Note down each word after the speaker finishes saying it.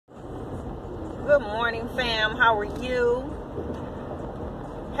Good morning, fam. How are you?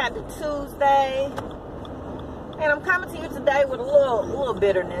 Happy Tuesday. And I'm coming to you today with a little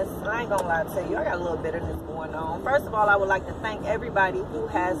bitterness. I ain't gonna lie to you. I got a little bitterness going on. First of all, I would like to thank everybody who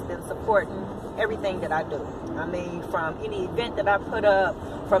has been supporting everything that I do. I mean, from any event that I put up,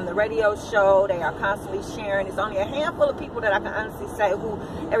 from the radio show, they are constantly sharing. It's only a handful of people that I can honestly say who,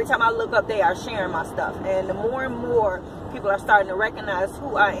 every time I look up, they are sharing my stuff. And the more and more people are starting to recognize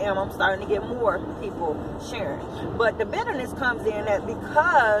who I am, I'm starting to get more people sharing. But the bitterness comes in that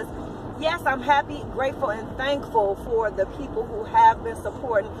because, yes, I'm happy, grateful, and thankful for the people who have been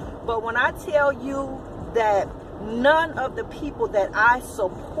supporting. But when I tell you that none of the people that I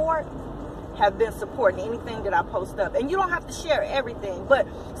support have been supporting anything that I post up. And you don't have to share everything, but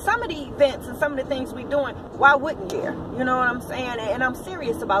some of the events and some of the things we're doing, why wouldn't you? You know what I'm saying? And I'm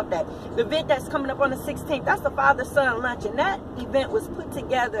serious about that. The event that's coming up on the 16th, that's the father-son lunch. And that event was put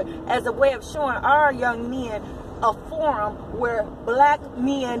together as a way of showing our young men a forum where black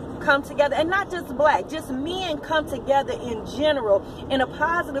men come together, and not just black, just men come together in general in a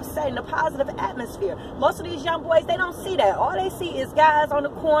positive setting, a positive atmosphere. Most of these young boys, they don't see that. All they see is guys on the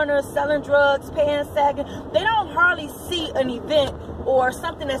corner selling drugs, paying, sagging. They don't hardly see an event or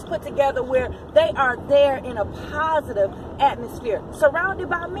something that's put together where they are there in a positive atmosphere, surrounded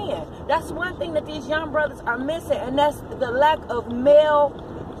by men. That's one thing that these young brothers are missing, and that's the lack of male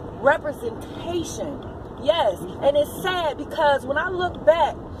representation. Yes, and it's sad because when I look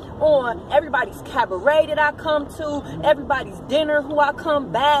back on everybody's cabaret that I come to, everybody's dinner who I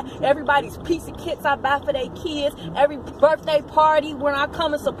come by, everybody's piece of kits I buy for their kids, every birthday party when I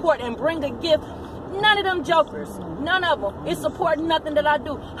come and support and bring a gift, none of them jokers, none of them is supporting nothing that I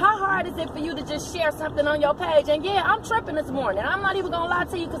do. How hard is it for you to just share something on your page? And yeah, I'm tripping this morning. I'm not even gonna lie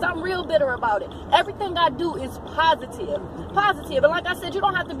to you because I'm real bitter about it. Everything I do is positive. And like I said, you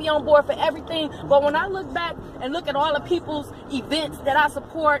don't have to be on board for everything. But when I look back and look at all the people's events that I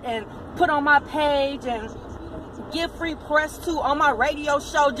support and put on my page and give free press to on my radio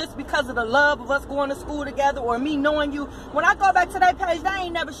show just because of the love of us going to school together or me knowing you, when I go back to that page, they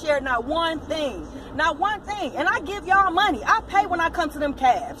ain't never shared not one thing. Not one thing. And I give y'all money. I pay when I come to them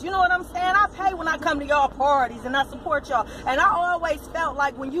cabs. You know what I'm saying? I pay when I come to y'all parties and I support y'all. And I always felt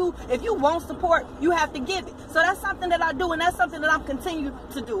like if you won't support, you have to give it. So that's something that I do, and that's something that I'm continuing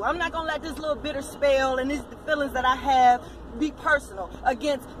to do. I'm not going to let this little bitter spell and the feelings that I have be personal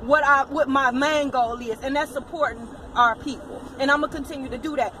against what my main goal is, and that's supporting our people. And I'm gonna continue to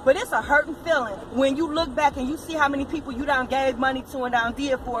do that. But it's a hurting feeling when you look back and you see how many people you done gave money to and done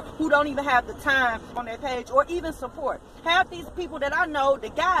did for who don't even have the time on their page or even support. Half these people that I know, the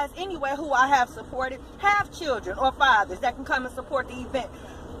guys anyway who I have supported, have children or fathers that can come and support the event.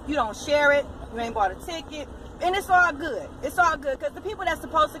 You don't share it, you ain't bought a ticket, and it's all good. It's all good because the people that's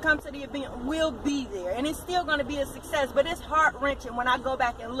supposed to come to the event will be there, and it's still going to be a success. But it's heart-wrenching when I go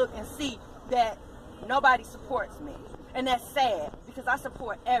back and look and see that nobody supports me. And that's sad because I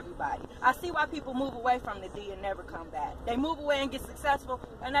support everybody. I see why people move away from the D and never come back. They move away and get successful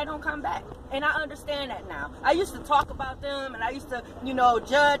and they don't come back. And I understand that now. I used to talk about them and I used to,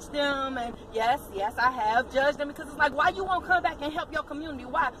 judge them. And yes, I have judged them because it's like, why you won't come back and help your community?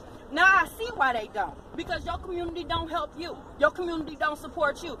 Why? Now I see why they don't. Because your community don't help you. Your community don't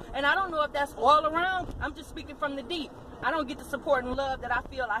support you. And I don't know if that's all around. I'm just speaking from the D. I don't get the support and love that I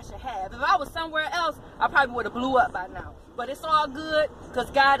feel I should have. If I was somewhere else, I probably would have blew up by now. But it's all good because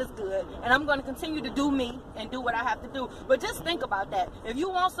God is good. And I'm going to continue to do me and do what I have to do. But just think about that. If you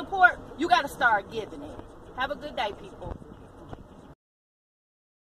want support, you got to start giving it. Have a good day, people.